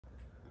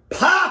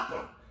Pop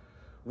 'em!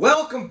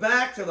 Welcome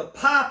back to the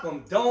Pop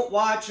 'em, Don't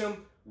Watch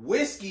 'em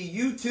Whiskey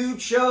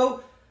YouTube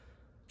show.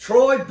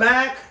 Troy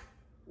back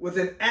with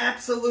an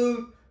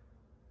absolute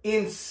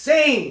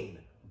insane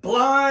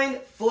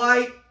blind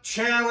flight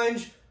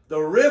challenge. The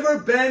River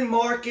Bend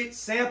Market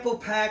sample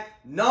pack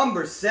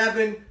number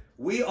 7.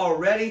 We are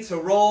ready to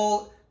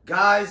roll.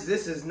 Guys,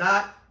 this is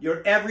not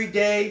your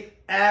everyday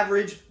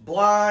average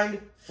blind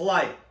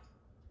flight.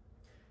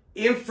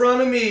 In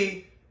front of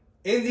me,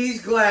 in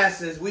these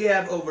glasses, we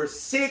have over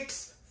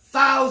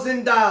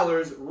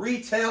 $6,000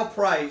 retail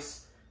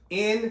price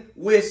in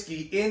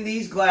whiskey in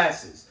these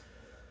glasses.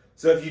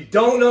 So if you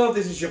don't know, if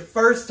this is your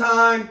first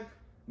time,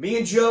 me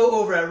and Joe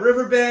over at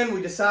River Bend,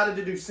 we decided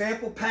to do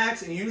sample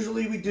packs, and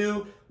usually we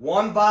do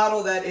one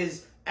bottle that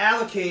is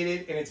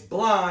allocated and it's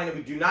blind, and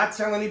we do not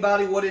tell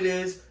anybody what it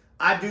is.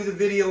 I do the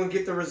video and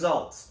get the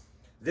results.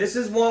 This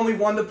is one we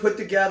wanted to put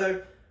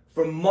together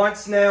for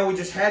months now. We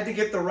just had to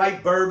get the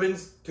right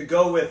bourbons to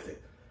go with it.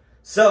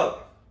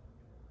 So,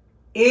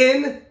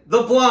 in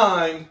the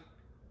blind,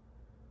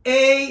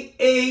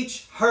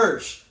 A.H.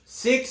 Hirsch,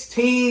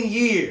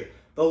 16-year,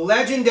 the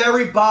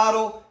legendary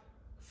bottle,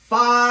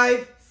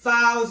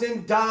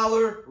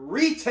 $5,000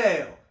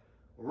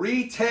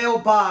 retail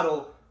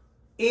bottle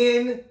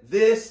in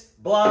this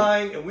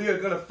blind, and we are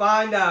going to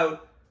find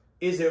out,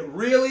 is it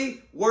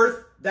really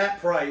worth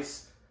that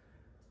price?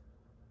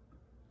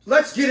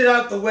 Let's get it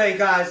out the way,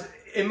 guys.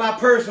 In my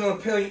personal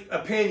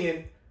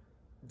opinion,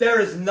 there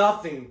is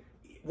nothing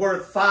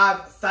worth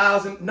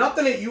 $5,000.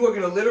 Nothing that you are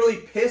going to literally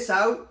piss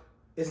out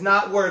is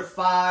not worth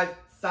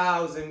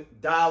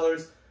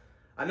 $5,000.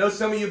 I know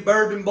some of you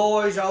bourbon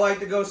boys, y'all like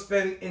to go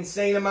spend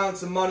insane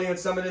amounts of money on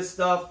some of this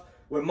stuff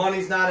where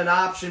money's not an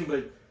option,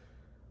 but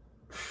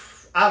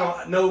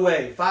no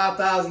way.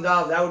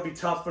 $5,000, that would be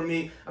tough for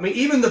me. I mean,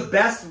 even the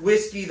best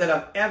whiskey that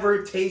I've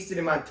ever tasted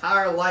in my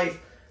entire life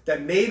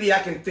that maybe I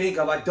can think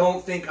of, I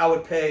don't think I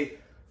would pay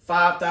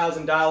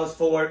 $5,000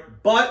 for it.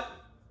 But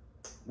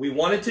we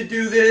wanted to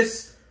do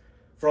this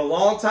for a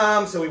long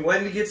time, so we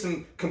went to get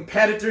some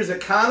competitors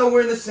that kind of were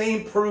in the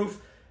same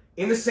proof,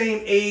 in the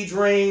same age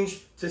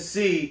range, to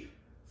see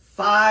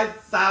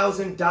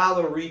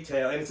 $5,000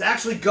 retail. And it's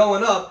actually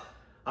going up.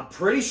 I'm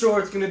pretty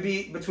sure it's going to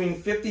be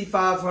between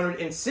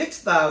 $5,500 and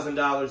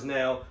 $6,000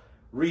 now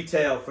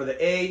retail for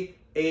the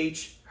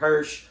A.H.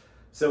 Hirsch.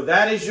 So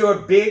that is your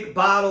big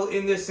bottle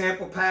in this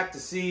sample pack to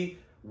see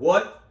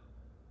what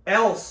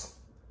else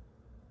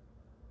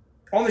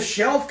on the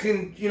shelf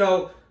can, you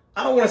know,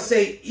 I don't want to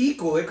say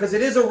equal it because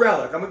it is a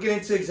relic. I'm going to get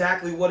into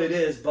exactly what it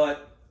is,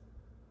 but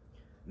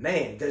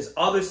man, there's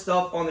other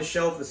stuff on the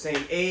shelf the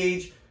same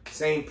age,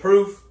 same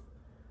proof.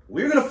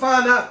 We're going to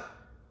find out.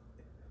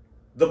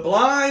 The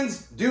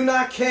blinds do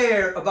not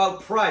care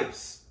about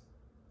price,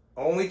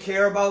 only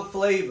care about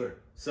flavor.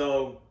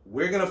 So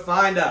we're going to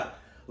find out.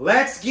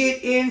 Let's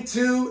get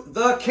into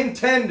the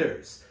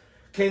contenders.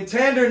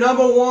 Contender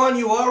number 1,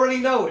 you already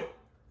know it.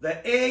 The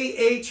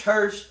A.H.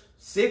 Hirsch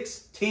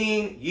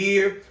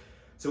 16-year.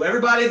 So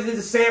everybody that did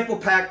the sample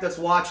pack that's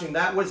watching,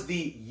 that was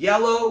the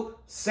yellow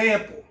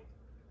sample.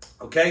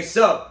 Okay,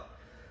 so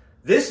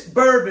this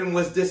bourbon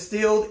was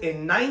distilled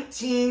in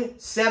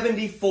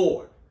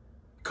 1974.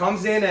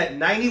 Comes in at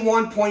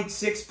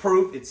 91.6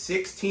 proof. It's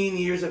 16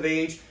 years of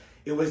age.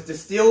 It was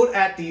distilled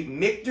at the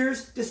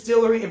Michter's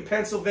Distillery in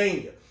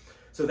Pennsylvania.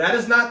 So that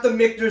is not the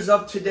Michter's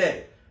of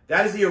today.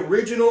 That is the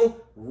original,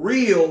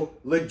 real,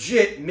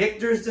 legit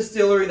Michter's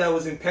Distillery that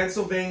was in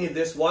Pennsylvania.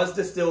 This was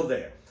distilled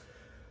there.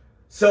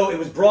 So it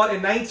was brought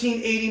in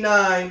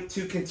 1989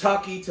 to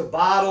Kentucky to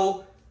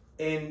bottle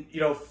and, you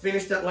know,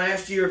 finish that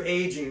last year of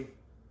aging.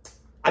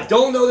 I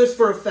don't know this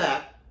for a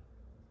fact.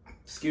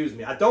 Excuse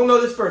me. I don't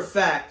know this for a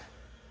fact.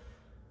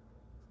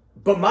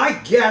 But my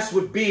guess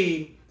would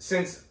be,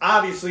 since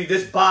obviously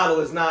this bottle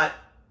is not,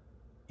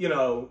 you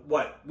know,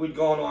 what, we've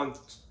gone on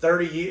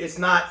 30 years, it's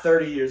not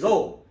 30 years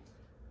old.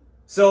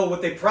 So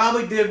what they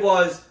probably did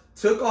was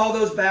took all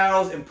those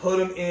barrels and put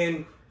them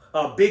in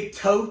big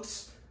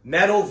totes,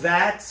 metal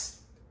vats,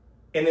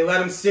 and they let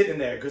them sit in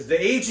there because the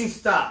aging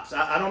stops.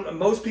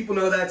 Most people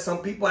know that. Some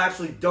people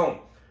actually don't.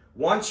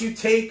 Once you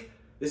take,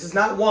 this is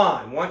not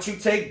wine, once you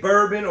take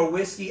bourbon or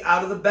whiskey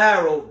out of the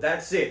barrel,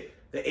 that's it.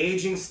 The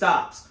aging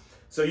stops.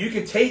 So you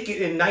can take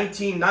it in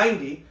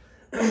 1990,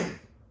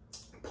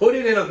 put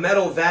it in a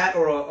metal vat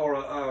or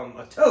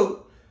a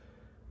tote,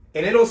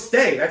 and it'll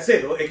stay. That's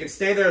it. It can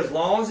stay there as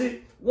long as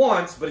it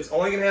wants, but it's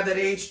only going to have that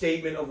age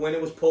statement of when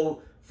it was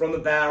pulled from the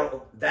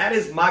barrel. That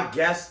is my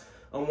guess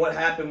on what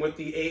happened with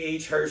the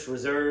A.H. Hirsch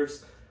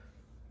reserves.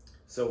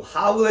 So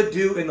how will it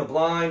do in the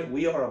blind?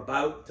 We are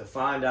about to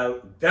find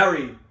out.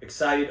 Very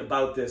excited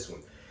about this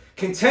one.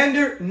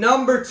 Contender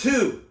number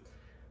 2,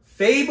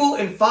 Fable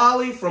and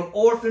Folly from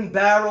Orphan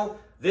Barrel.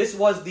 This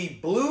was the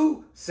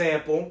blue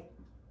sample.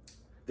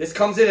 This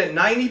comes in at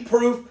 90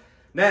 proof.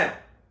 Now,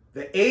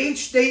 the age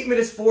statement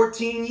is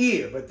 14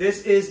 year, but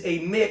this is a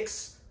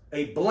mix,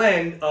 a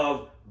blend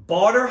of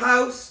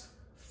Barterhouse,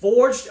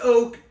 Forged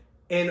Oak,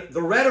 and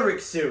the Rhetoric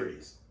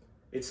series.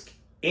 It's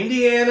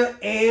Indiana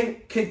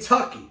and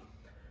Kentucky.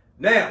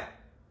 Now,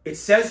 It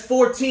says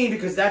 14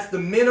 because that's the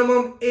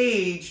minimum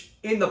age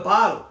in the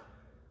bottle.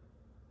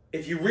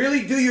 If you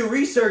really do your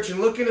research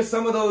and look into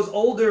some of those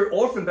older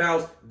orphan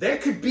barrels, there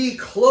could be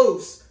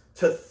close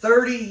to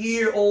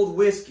 30-year-old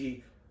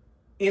whiskey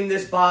in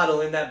this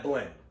bottle, in that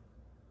blend.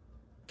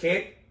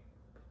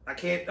 I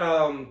can't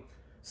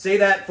say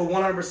that for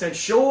 100%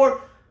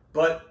 sure,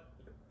 but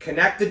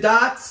connect the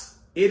dots.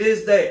 It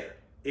is there.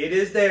 It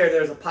is there.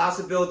 There's a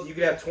possibility you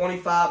could have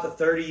 25 to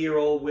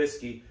 30-year-old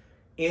whiskey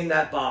in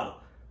that bottle.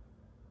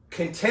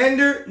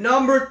 Contender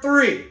number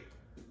 3,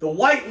 the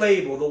white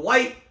label, the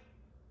white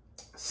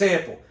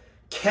sample.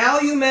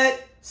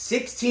 Calumet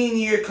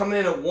 16-year coming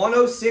in at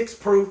 106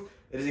 proof.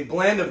 It is a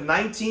blend of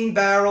 19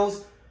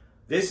 barrels.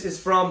 This is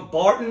from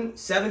Barton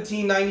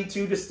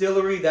 1792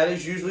 Distillery. That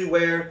is usually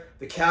where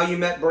the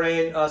Calumet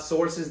brand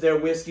sources their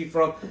whiskey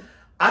from.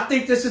 I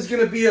think this is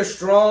going to be a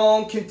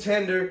strong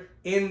contender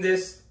in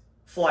this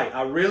flight.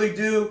 I really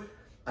do.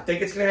 I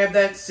think it's going to have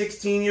that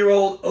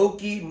 16-year-old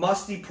oaky,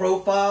 musty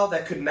profile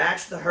that could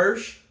match the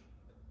HIRSCH.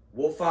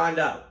 We'll find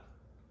out.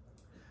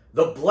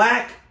 The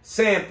black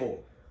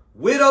sample.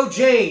 Widow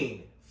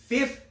Jane,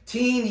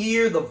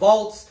 15-year, the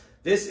vaults.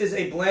 This is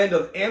a blend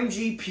of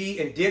MGP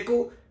and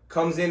Dickel.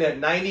 Comes in at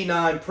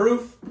 99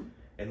 proof.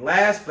 And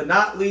last but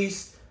not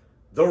least,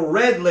 the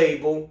red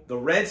label, the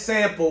red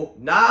sample,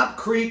 Knob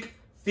Creek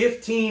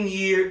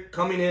 15-year,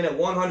 coming in at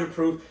 100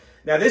 proof.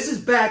 Now, this is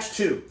batch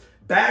 2.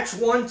 Batch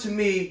 1, to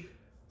me,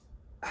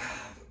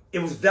 it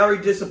was very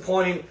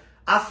disappointing.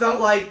 I felt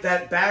like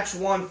that batch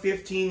 1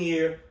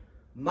 15-year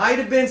might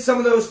have been some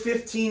of those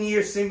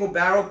 15-year single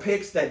barrel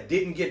picks that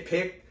didn't get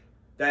picked,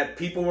 that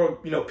people were,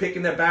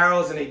 picking their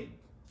barrels and they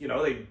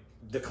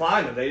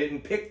declined them. They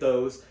didn't pick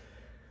those.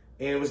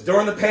 And it was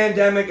during the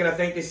pandemic, and I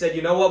think they said,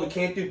 you know what, we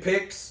can't do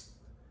picks.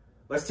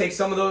 Let's take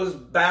some of those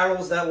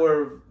barrels that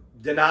were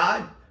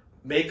denied,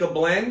 make a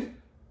blend.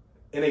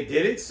 And they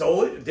did it,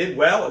 sold it, did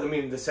well. I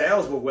mean, the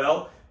sales were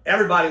well.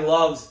 Everybody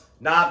loves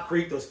Knob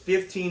Creek. Those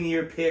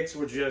 15-year picks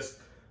were just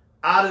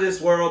out of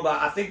this world.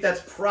 But I think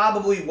that's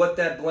probably what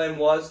that blend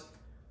was.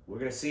 We're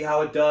going to see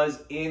how it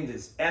does in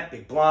this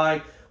epic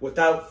blind.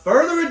 Without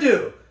further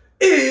ado,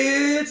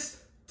 it's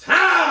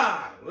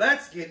time.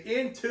 Let's get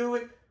into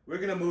it. We're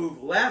going to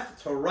move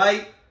left to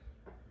right.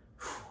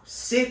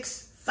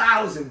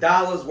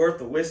 $6,000 worth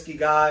of whiskey,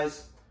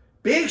 guys.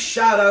 Big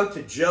shout out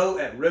to Joe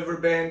at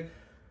Riverbend.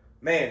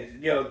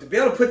 Man, to be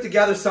able to put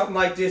together something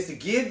like this, to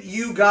give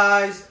you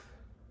guys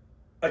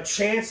a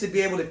chance to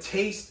be able to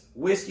taste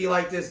whiskey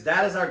like this,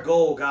 that is our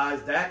goal,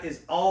 guys. That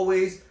is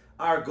always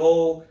our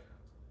goal,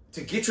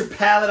 to get your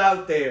palate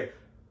out there.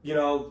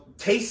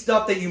 Taste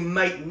stuff that you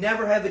might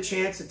never have the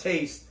chance to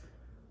taste.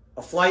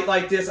 A flight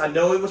like this, I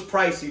know it was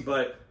pricey,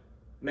 but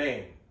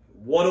man,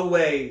 what a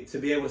way to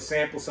be able to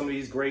sample some of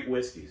these great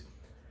whiskeys.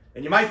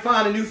 And you might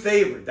find a new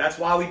favorite. That's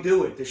why we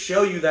do it, to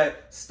show you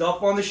that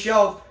stuff on the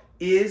shelf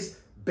is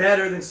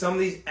better than some of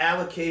these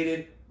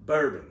allocated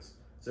bourbons.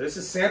 So this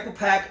is sample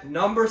pack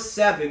number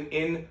 7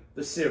 in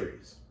the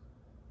series.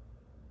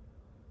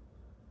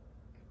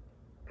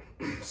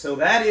 So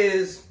that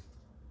is,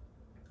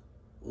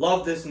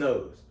 love this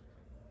nose.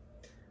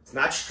 It's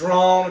not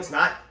strong, it's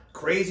not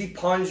crazy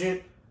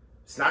pungent,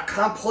 it's not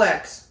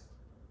complex,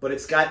 but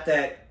it's got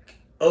that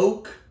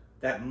oak,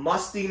 that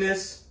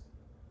mustiness.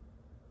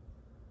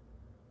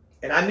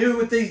 And I knew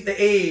with the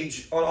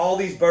age on all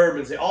these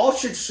bourbons, they all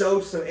should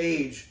show some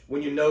age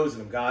when you're nosing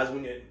them, guys.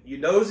 When you're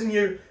nosing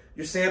your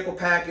sample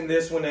pack in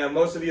this one, now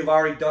most of you have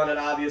already done it,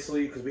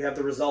 obviously, because we have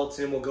the results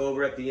in. We'll go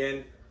over at the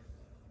end.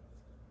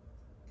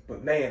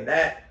 But man,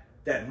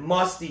 that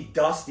musty,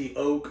 dusty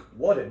oak,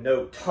 what a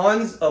note.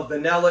 Tons of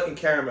vanilla and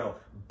caramel.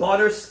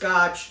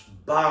 Butterscotch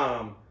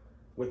bomb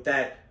with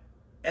that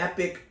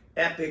epic,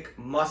 epic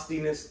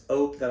mustiness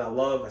oak that I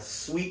love. A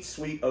sweet,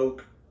 sweet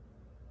oak.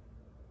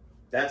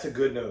 That's a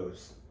good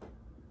nose.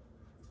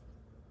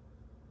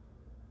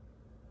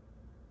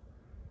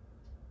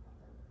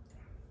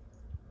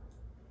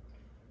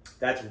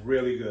 That's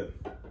really good.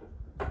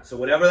 So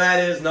whatever that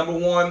is, number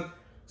 1,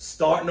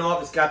 starting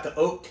off, it's got the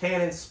oak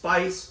tannin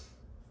spice,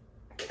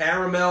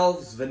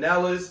 caramels,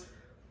 vanillas,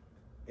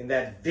 and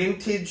that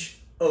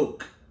vintage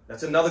oak.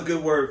 That's another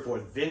good word for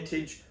it,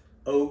 vintage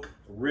oak.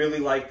 Really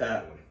like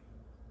that one.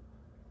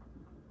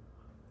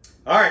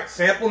 All right,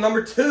 sample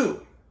number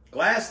 2,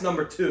 glass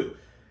number 2.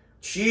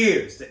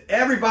 Cheers to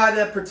everybody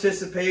that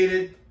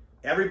participated,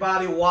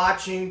 everybody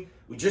watching.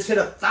 We just hit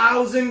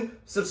 1,000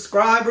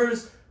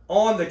 subscribers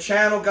on the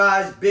channel,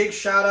 guys. Big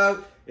shout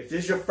out. If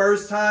this is your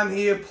first time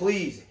here,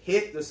 please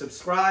hit the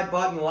subscribe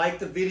button, like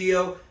the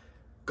video.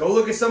 Go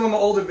look at some of my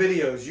older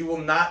videos. You will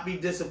not be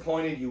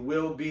disappointed. You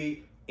will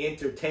be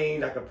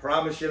entertained. I can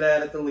promise you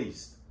that at the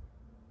least.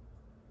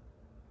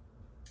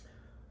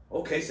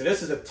 Okay, so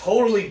this is a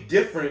totally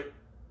different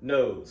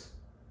nose.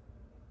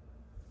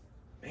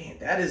 Man,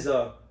 that is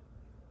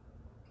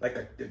like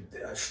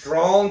a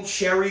strong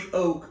cherry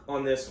oak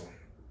on this one.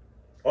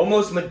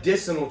 Almost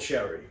medicinal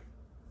cherry.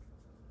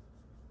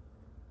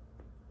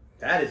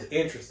 That is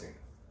interesting.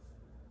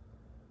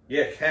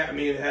 Yeah, I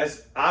mean, it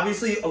has,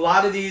 obviously, a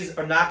lot of these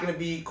are not going to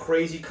be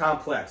crazy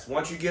complex.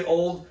 Once you get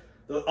old,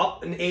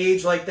 up in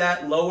age like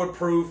that, lower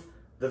proof,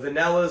 the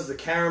vanillas, the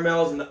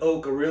caramels, and the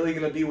oak are really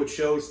going to be what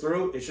shows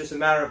through. It's just a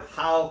matter of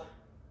how,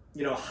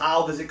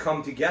 how does it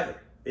come together?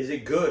 Is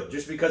it good?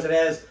 Just because it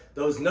has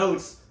those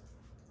notes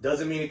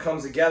doesn't mean it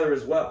comes together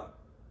as well.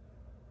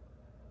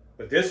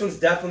 But this one's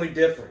definitely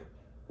different.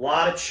 A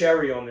lot of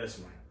cherry on this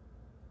one.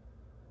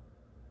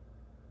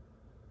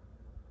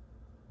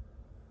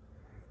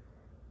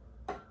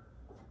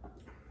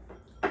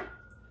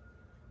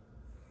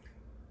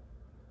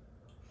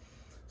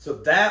 So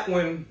that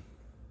one,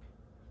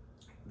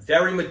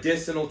 very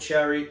medicinal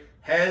cherry,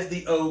 has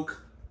the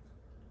oak.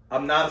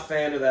 I'm not a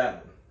fan of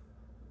that one.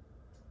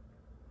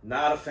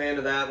 Not a fan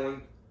of that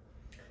one.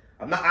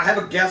 I have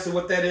a guess of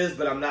what that is,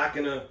 but I'm not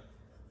going to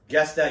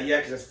guess that yet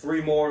because there's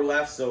 3 more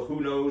left, so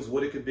who knows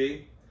what it could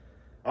be.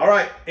 All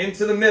right,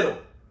 into the middle.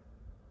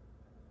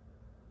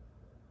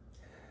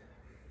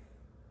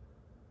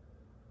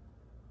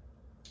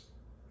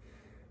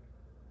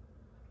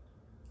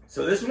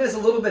 So this one has a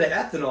little bit of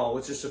ethanol,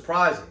 which is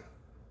surprising.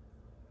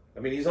 I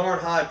mean, these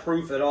aren't high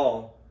proof at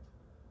all.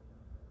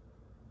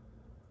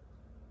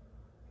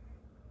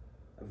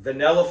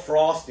 Vanilla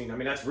frosting. I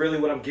mean, that's really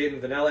what I'm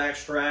getting. Vanilla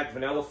extract,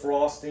 vanilla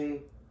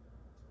frosting.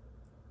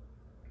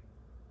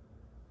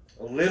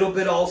 A little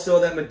bit also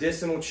of that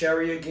medicinal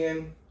cherry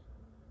again.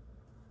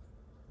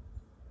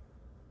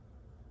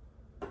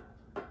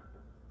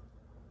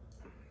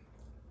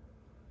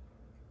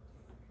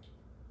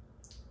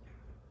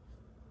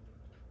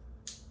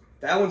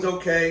 That one's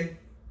okay.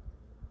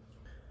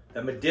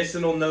 That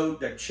medicinal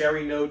note, that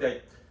cherry note,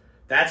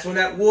 that's when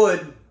that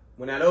wood,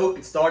 when that oak,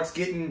 it starts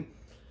getting,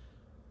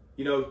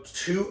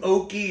 too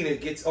oaky and it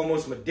gets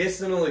almost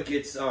medicinal. It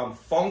gets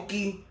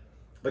funky,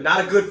 but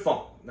not a good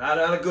funk. Not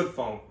a good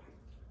funk.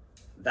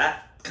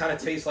 That kind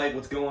of tastes like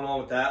what's going on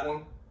with that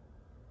one.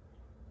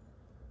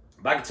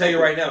 But I can tell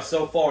you right now,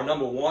 so far,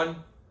 number 1,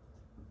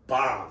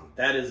 bomb.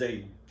 That is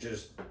a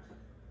just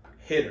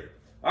hitter.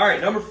 All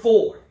right, number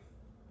 4.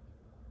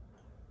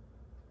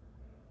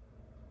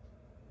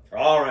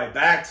 All right,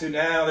 back to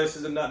now. This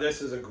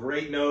is a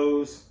great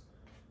nose.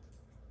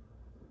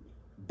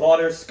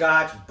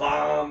 Butterscotch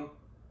bomb.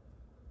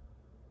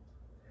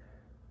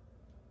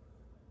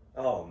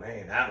 Oh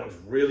man, that one's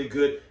really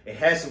good. It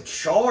has some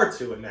char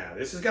to it now.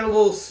 This has got a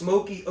little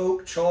smoky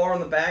oak char on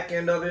the back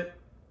end of it.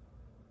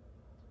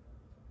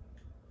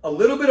 A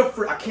little bit of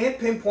fruit. I can't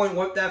pinpoint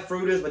what that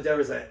fruit is, but there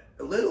is a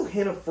little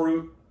hint of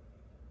fruit.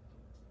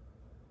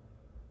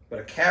 But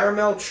a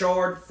caramel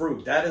charred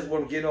fruit. That is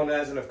what I'm getting on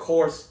as, and of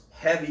course,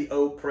 heavy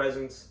oak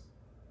presence.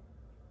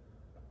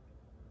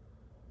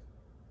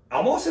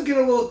 I'm also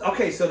getting a little,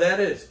 okay, so that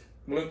is,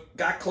 when it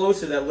got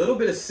closer, that little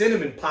bit of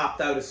cinnamon popped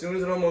out as soon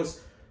as it almost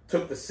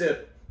took the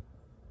sip.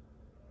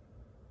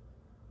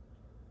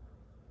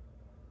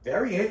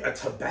 A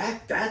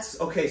tobacco, that's,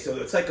 okay, so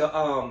it's like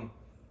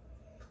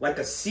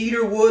a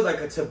cedar wood,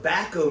 like a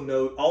tobacco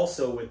note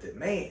also with it,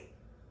 man.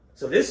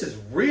 So this is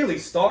really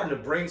starting to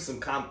bring some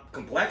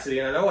complexity,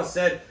 and I know I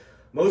said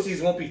most of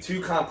these won't be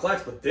too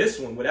complex, but this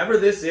one, whatever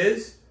this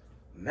is,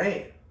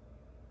 man.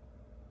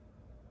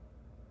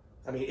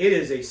 I mean, it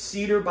is a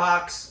cedar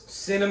box,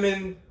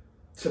 cinnamon,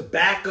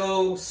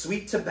 tobacco,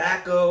 sweet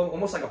tobacco,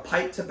 almost like a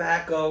pipe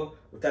tobacco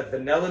with that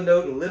vanilla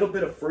note and a little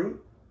bit of fruit.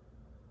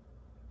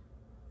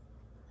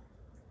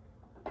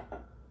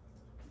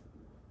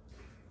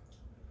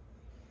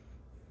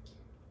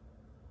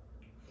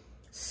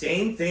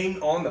 Same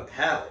thing on the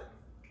palate.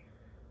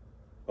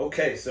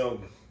 Okay,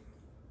 so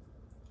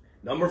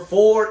number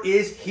 4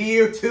 is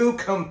here to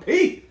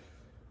compete.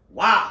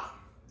 Wow,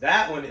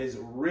 that one is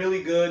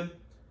really good.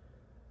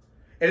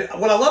 And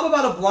what I love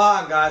about a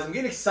blonde, guys, I'm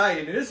getting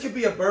excited. And this could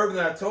be a bourbon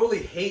that I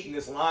totally hate in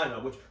this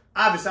lineup, which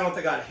obviously I don't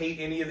think I'd hate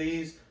any of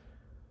these.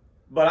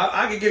 But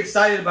I could get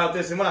excited about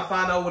this, and when I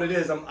find out what it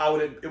is,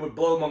 it would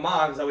blow my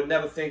mind because I would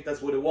never think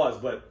that's what it was.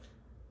 But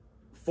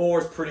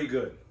 4 is pretty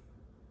good.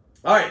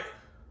 All right,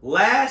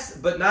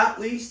 last but not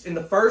least in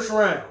the first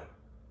round.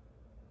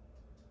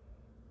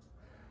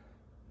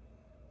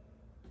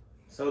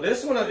 So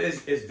this one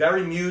is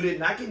very muted,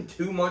 not getting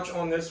too much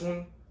on this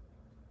one.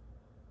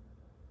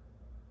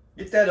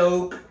 Get that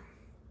oak,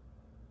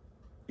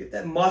 get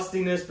that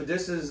mustiness, but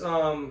this is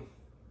I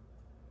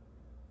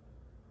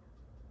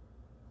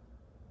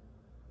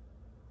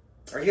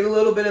get a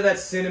little bit of that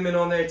cinnamon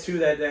on there too.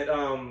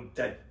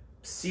 That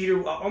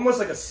cedar, almost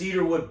like a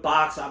cedar wood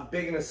box. I'm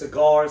big into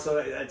cigars,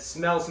 so that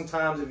smell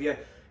sometimes. If you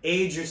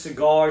age your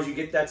cigars, you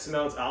get that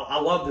smell. I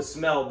love the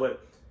smell,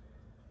 but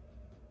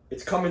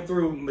it's coming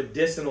through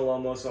medicinal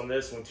almost on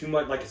this one. Too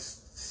much like a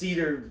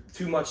cedar,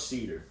 too much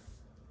cedar,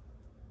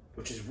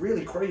 which is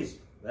really crazy.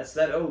 That's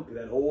that oak,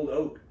 that old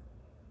oak.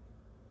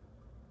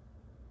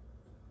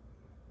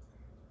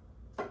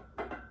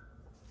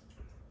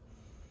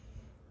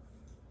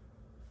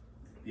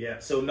 Yeah,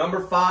 so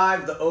number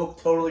 5, the oak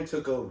totally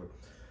took over.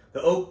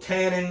 The oak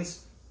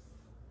tannins,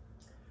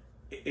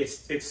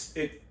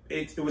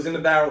 it was in the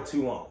barrel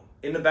too long.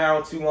 In the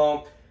barrel too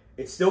long.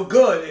 It's still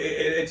good.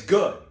 It's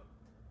good.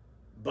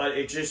 But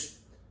it just,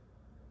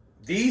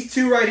 these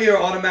two right here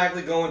are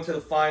automatically going to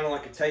the final, I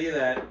can tell you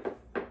that.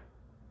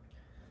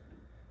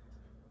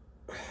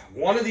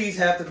 One of these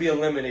have to be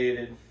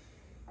eliminated.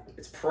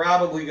 It's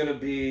probably going to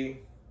be,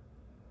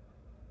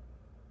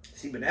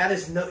 see, but that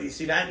is no, you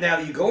see that now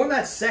you go in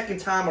that second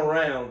time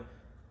around,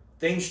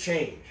 things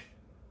change.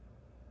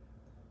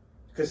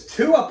 Because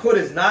 2 I put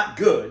is not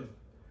good,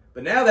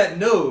 but now that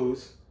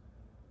nose,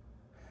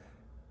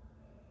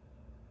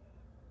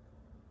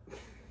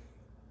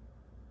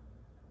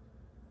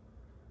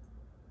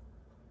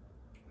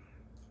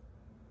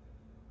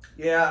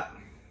 yeah.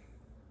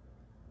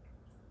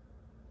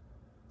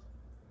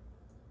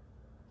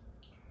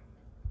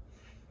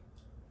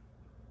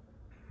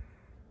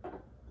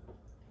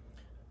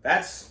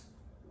 That's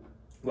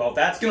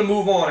going to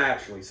move on,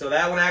 actually. So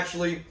that one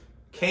actually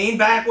came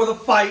back with a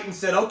fight and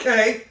said,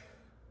 okay,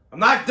 I'm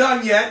not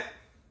done yet.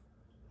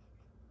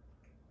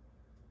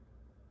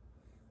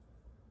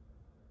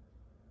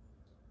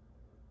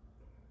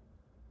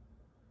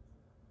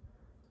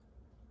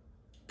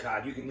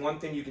 God, one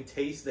thing you can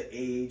taste the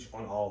age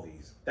on all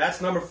these.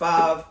 That's number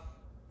 5.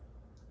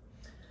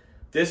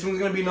 This one's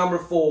going to be number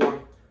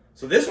 4.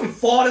 So this one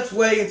fought its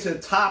way into the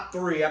top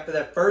 3 after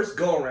that first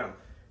go-around.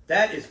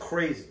 That is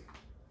crazy.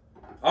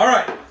 All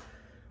right.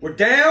 We're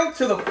down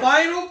to the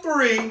final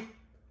 3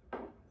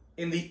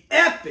 in the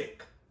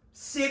epic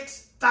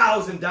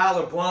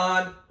 $6,000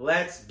 blind.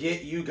 Let's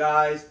get you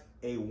guys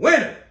a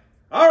winner.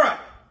 All right.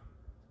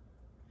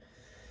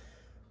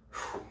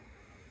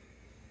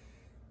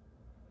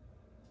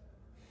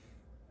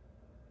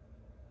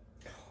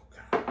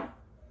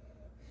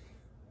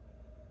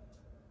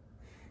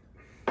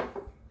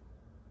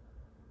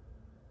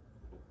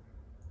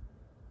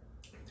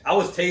 I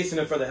was tasting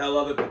it for the hell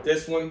of it, but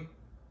this one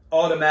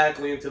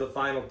automatically into the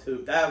final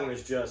 2. That one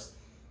is just,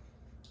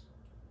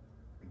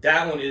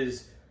 that one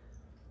is,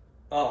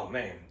 oh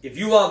man. If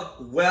you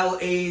love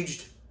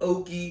well-aged,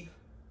 oaky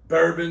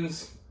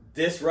bourbons,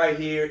 this right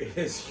here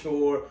is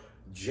your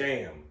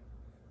jam.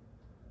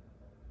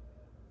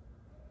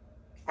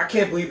 I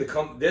can't believe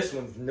this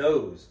one's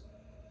nose.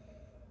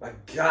 My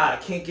God,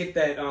 I can't get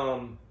that.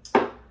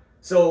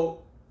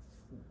 So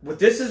what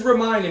this is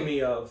reminding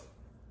me of,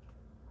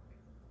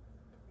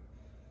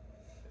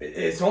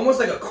 it's almost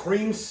like a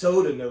cream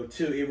soda note,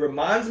 too. It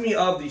reminds me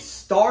of the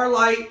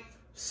Starlight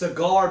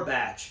cigar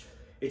batch.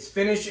 It's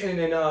finished in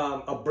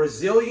a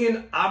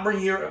Brazilian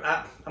Habanero.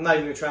 I'm not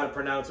even going to try to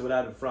pronounce it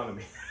without it in front of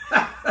me.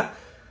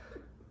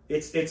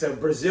 It's a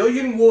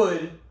Brazilian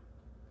wood.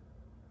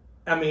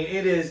 I mean,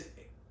 it is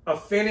a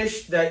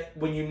finish that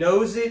when you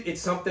nose it, it's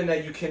something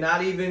that you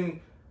cannot even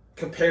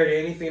compare to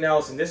anything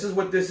else. And this is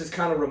what this is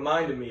kind of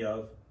reminding me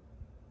of.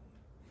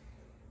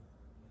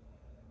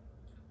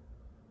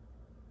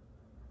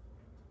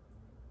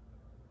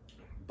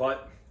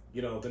 But,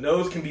 you know, the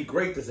nose can be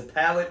great. There's a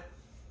palate.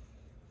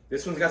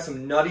 This one's got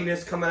some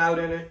nuttiness coming out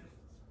in it.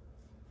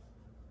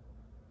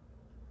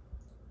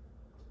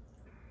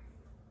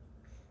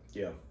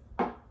 Yeah.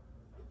 All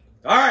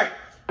right.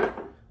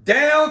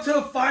 Down to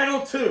the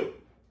final 2.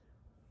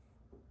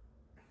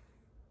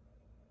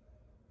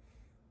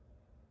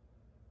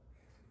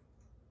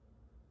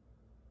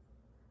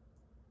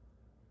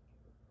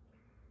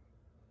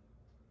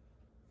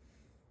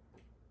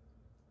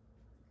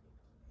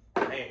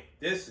 Man,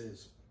 this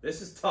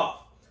is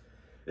tough.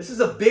 This is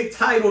a big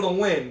title to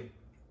win.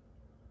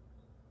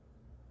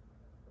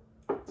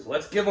 So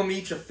let's give them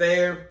each a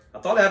fair. I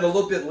thought I had a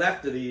little bit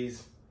left of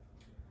these.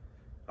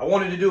 I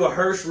wanted to do a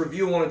HIRSCH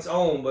review on its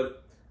own,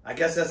 but I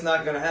guess that's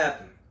not going to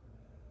happen.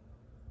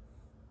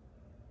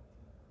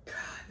 God,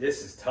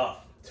 this is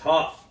tough.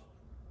 Tough.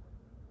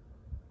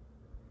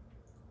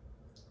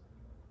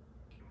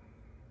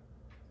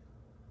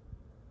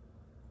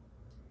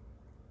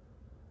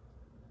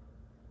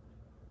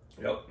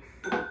 Yep.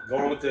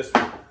 Going with this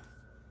one.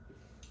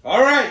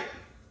 All right.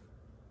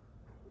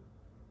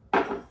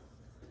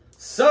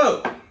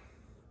 So,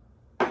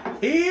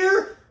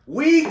 here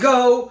we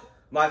go.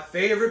 My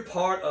favorite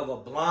part of a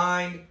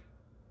blind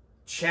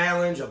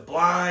challenge, a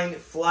blind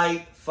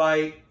flight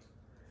fight.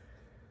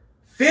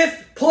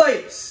 5th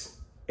place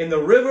in the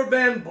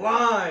Riverbend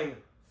Blind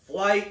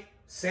Flight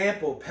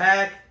Sample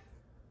Pack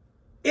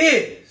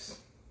is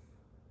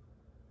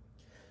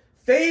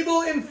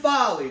Fable and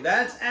Folly.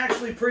 That's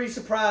actually pretty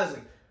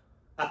surprising.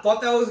 I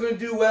thought that was going to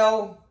do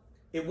well.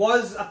 It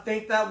was, I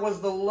think that was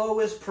the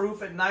lowest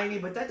proof at 90,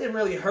 but that didn't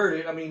really hurt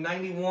it. I mean,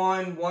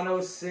 91,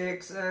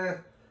 106,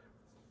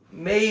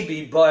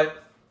 maybe,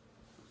 but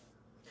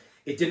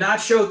it did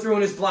not show through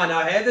in his blind. Now,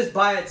 I had this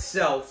by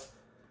itself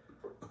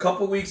a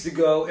couple weeks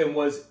ago and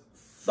was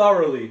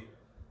thoroughly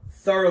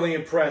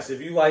impressed.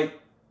 If you like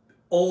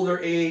older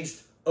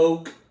aged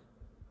oak,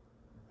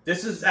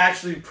 this is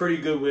actually pretty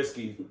good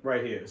whiskey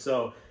right here.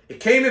 So, it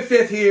came in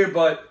 5th here,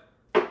 but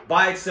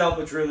by itself,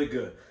 it's really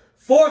good.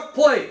 4th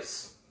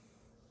place.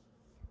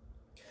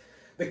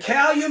 The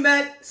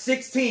Calumet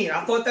 16.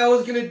 I thought that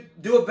was going to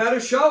do a better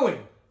showing.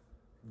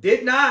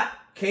 Did not.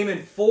 Came in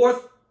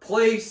 4th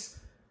place.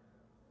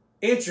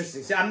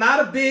 Interesting. See, I'm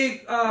not a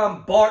big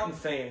Barton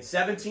fan.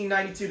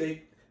 1792.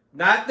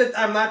 Not that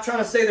I'm not trying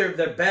to say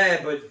they're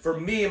bad, but for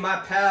me and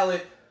my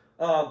palate,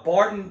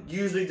 Barton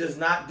usually does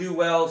not do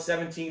well.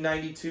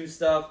 1792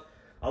 stuff.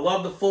 I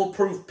love the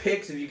foolproof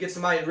picks. If you get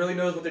somebody that really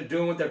knows what they're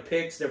doing with their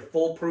picks, their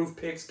foolproof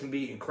picks can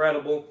be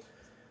incredible.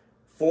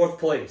 4th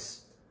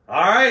place.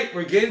 All right,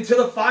 we're getting to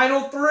the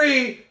final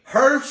 3.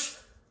 HIRSCH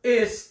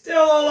is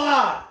still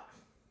alive.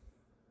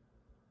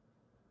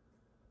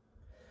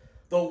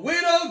 The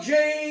Widow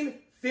Jane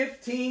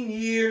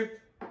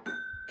 15-year.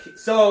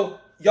 So,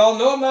 y'all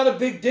know I'm not a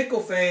big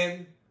Dickel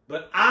fan,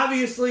 but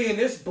obviously in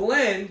this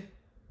blend,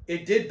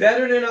 it did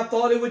better than I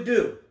thought it would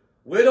do.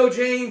 Widow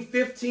Jane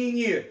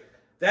 15-year.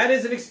 That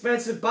is an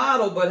expensive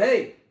bottle, but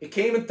hey, it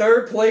came in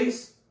 3rd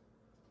place.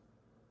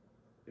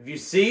 If you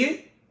see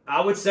it,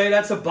 I would say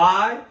that's a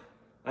buy.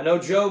 I know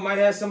Joe might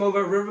have some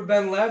over at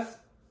Riverbend left.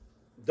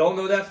 Don't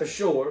know that for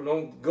sure.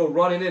 Don't go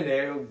running in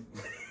there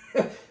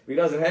if he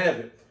doesn't have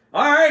it.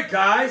 All right,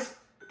 guys.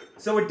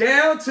 So we're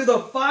down to the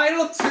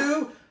final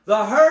 2.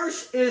 The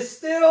HIRSCH is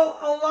still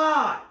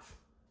alive.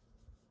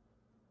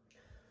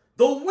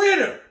 The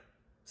winner,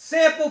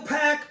 sample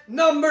pack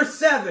number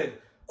 7,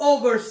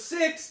 over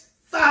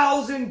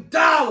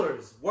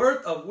 $6,000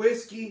 worth of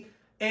whiskey.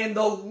 And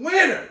the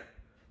winner,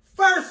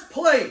 1st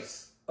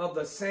place of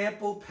the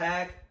sample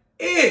pack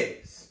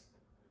is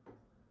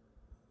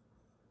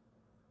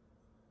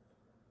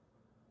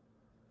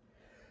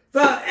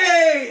the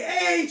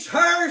A.H.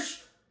 HIRSCH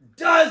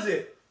does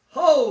it.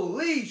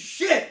 Holy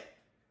shit.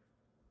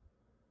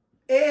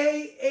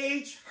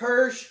 A.H.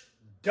 HIRSCH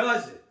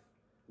does it.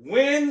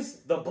 Wins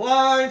the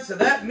blind, so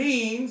that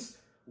means,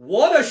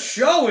 what a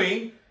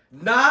showing.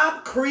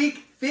 Knob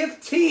Creek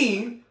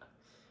 15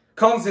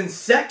 comes in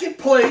 2nd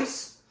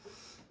place.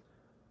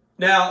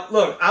 Now,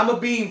 look, I'm a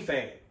Beam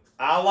fan.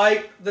 I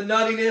like the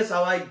nuttiness. I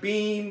like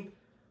Beam.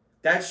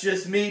 That's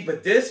just me.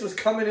 But this was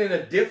coming in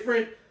a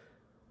different,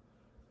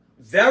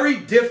 very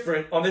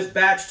different on this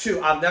batch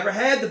 2. I've never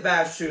had the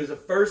batch 2. It's the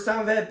first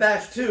time I've had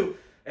batch 2.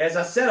 As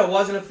I said, I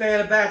wasn't a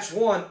fan of batch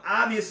 1.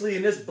 Obviously,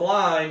 in this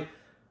blind,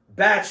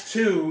 batch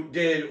 2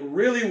 did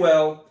really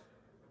well.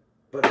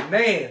 But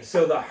man,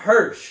 so the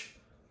HIRSCH.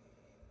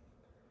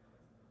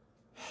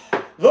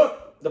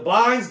 Look, the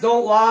blinds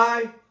don't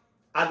lie.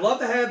 I'd love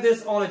to have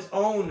this on its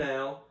own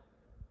now.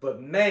 But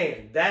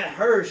man, that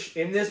HIRSCH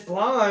in this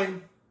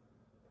blind,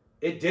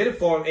 it did it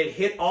for him. It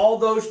hit all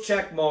those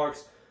check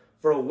marks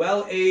for a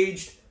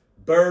well-aged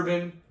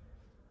bourbon.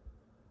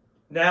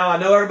 Now, I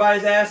know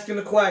everybody's asking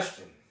the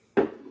question.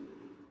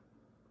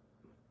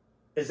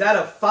 Is that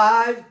a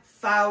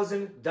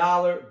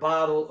 $5,000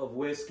 bottle of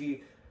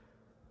whiskey?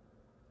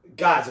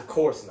 Guys, of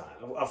course not.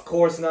 Of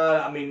course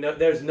not. I mean,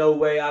 there's no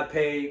way I'd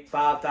pay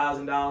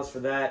 $5,000 for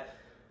that.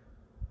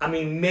 I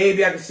mean,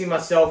 maybe I could see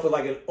myself with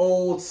like an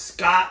old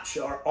Scotch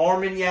or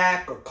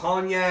Armagnac or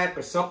Cognac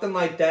or something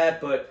like that,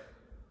 but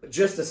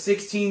just a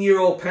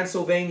 16-year-old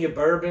Pennsylvania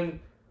bourbon,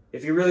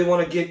 if you really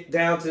want to get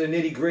down to the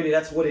nitty-gritty,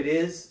 that's what it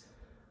is.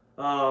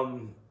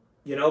 You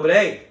know, but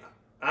hey,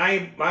 I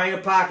ain't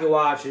a pocket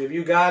watcher. If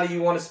you got it,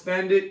 you want to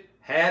spend it,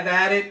 have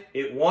at it.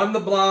 It won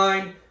the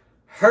blind.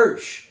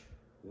 HIRSCH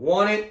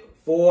won it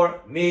for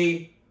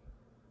me.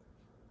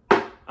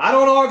 I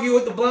don't argue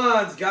with the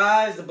blinds,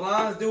 guys. The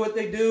blinds do what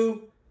they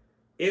do.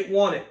 It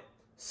won it.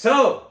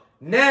 So,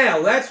 now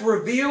let's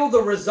reveal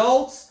the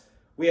results.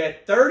 We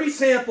had 30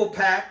 sample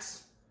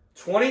packs.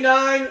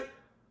 29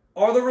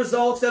 are the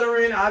results that are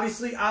in.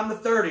 Obviously, I'm the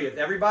 30th.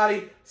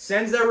 Everybody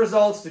sends their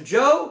results to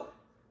Joe,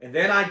 and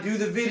then I do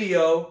the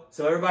video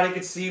so everybody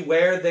can see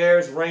where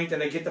theirs ranked,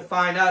 and they get to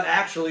find out,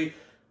 actually,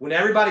 when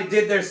everybody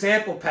did their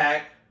sample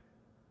pack,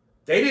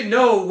 they didn't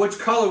know which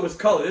color was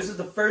color. This is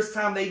the first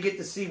time they get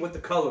to see what the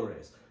color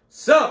is.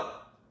 So,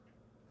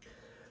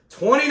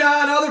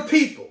 29 other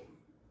people.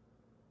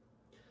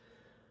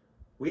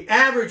 We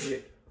average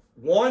it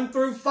 1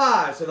 through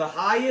 5. So the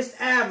highest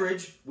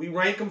average, we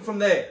rank them from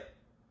there.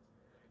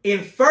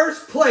 In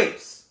 1st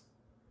place,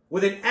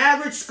 with an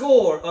average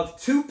score of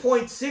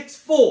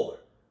 2.64,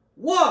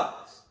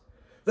 was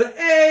the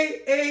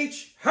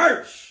A.H.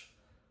 HIRSCH.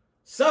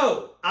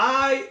 So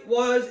I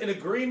was in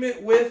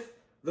agreement with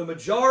the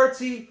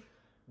majority.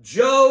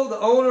 Joe, the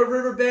owner of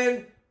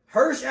Riverbend,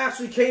 HIRSCH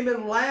actually came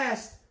in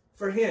last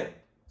for him.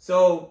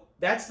 So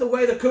that's the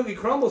way the cookie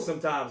crumbles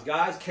sometimes,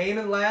 guys. Came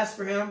in last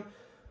for him.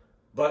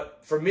 But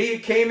for me,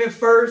 it came in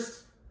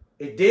 1st.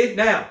 It did.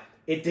 Now,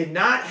 it did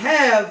not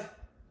have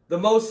the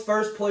most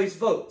 1st place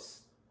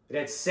votes. It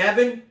had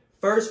 7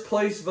 1st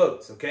place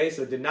votes. Okay,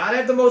 so it did not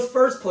have the most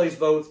 1st place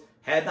votes.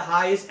 Had the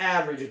highest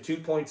average of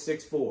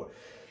 2.64.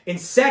 In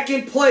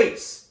 2nd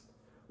place,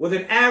 with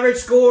an average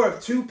score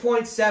of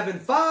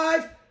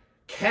 2.75,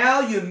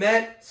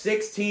 Calumet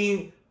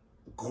 16.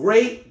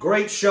 Great,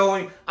 great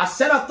showing. I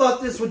said I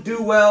thought this would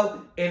do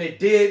well, and it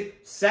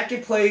did.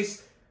 2nd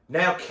place.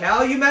 Now,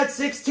 Calumet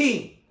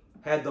 16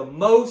 had the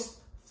most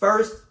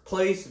 1st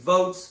place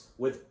votes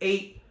with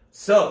 8.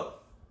 So,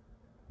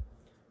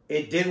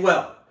 it did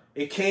well.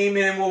 It came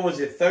in, what was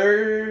it,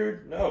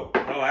 3rd? No,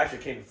 actually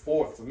it came in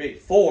 4th for me.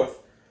 4th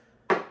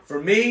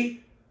for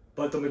me,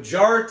 but the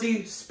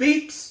majority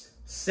speaks.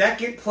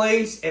 Second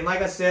place, and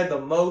like I said,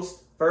 the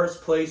most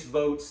first place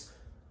votes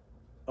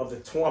of the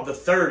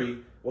 30.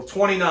 Well,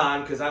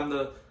 29, because I'm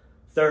the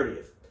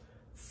 30th.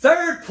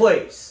 Third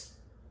place,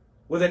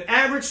 with an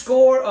average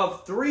score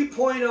of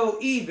 3.0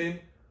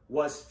 even,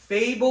 was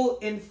Fable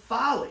and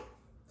Folly.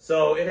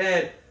 So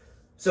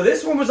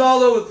this one was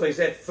all over the place.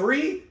 It had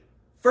 3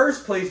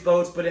 first place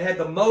votes, but it had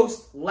the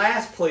most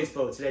last place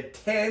votes. It had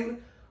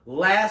 10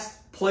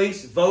 last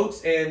place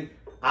votes, and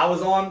I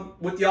was on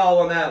with y'all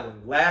on that one.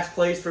 Last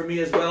place for me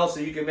as well, so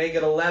you can make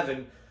it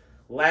 11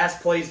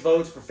 last place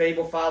votes for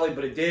Fable Folly,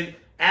 but it did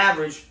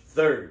average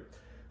third.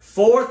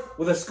 Fourth,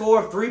 with a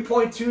score of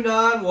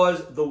 3.29,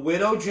 was The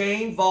Widow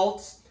Jane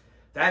Vaults.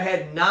 That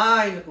had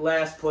 9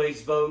 last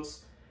place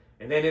votes.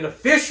 And then in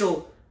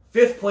official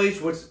fifth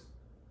place was,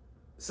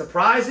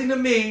 surprising to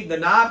me, the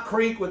Knob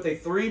Creek with a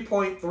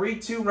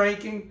 3.32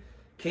 ranking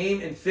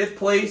came in fifth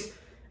place.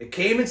 It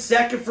came in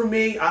second for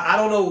me. I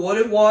don't know what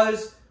it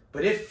was,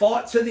 but it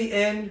fought to the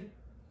end.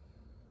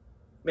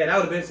 Man, that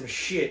would have been some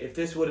shit if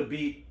this would have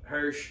beat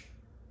HIRSCH.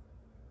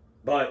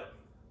 But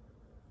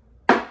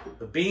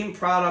the Beam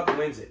product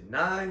wins at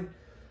 9.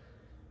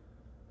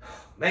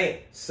 Man,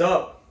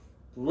 so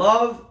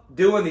love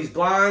doing these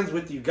blinds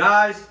with you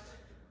guys.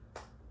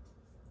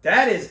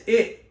 That is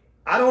it.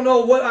 I don't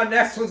know what our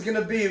next one's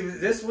gonna be.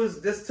 This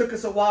took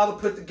us a while to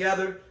put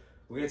together.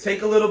 We're gonna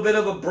take a little bit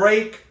of a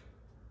break.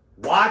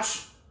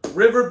 Watch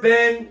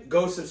Riverbend.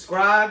 Go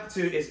subscribe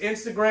to his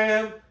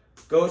Instagram.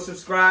 Go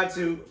subscribe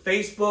to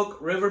Facebook,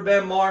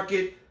 Riverbend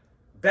Market.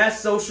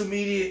 Best social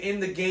media in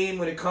the game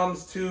when it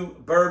comes to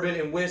bourbon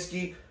and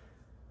whiskey.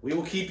 We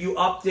will keep you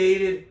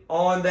updated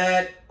on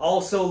that.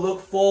 Also,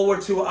 look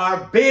forward to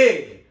our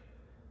big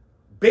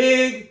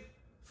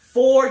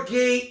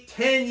 4-gate,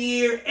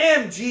 10-year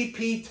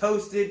MGP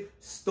toasted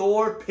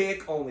store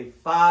pick. Only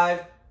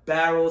 5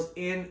 barrels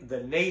in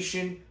the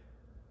nation.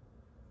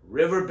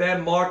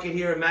 Riverbend Market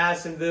here in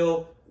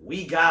Madisonville.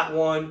 We got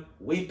one.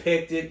 We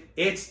picked it.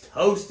 It's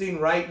toasting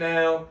right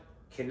now.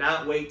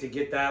 Cannot wait to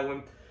get that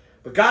one.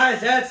 But guys,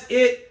 that's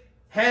it.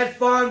 Had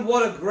fun.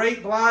 What a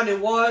great blind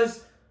it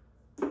was.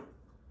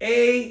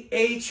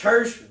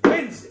 HIRSCH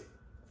wins it.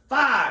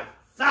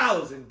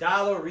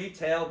 $5,000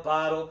 retail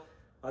bottle.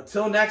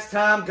 Until next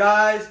time,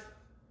 guys,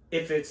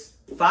 if it's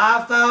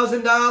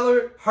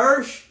 $5,000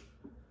 HIRSCH,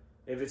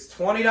 if it's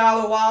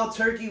 $20 Wild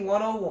Turkey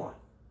 101,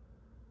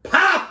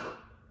 pop!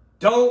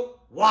 Don't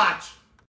watch.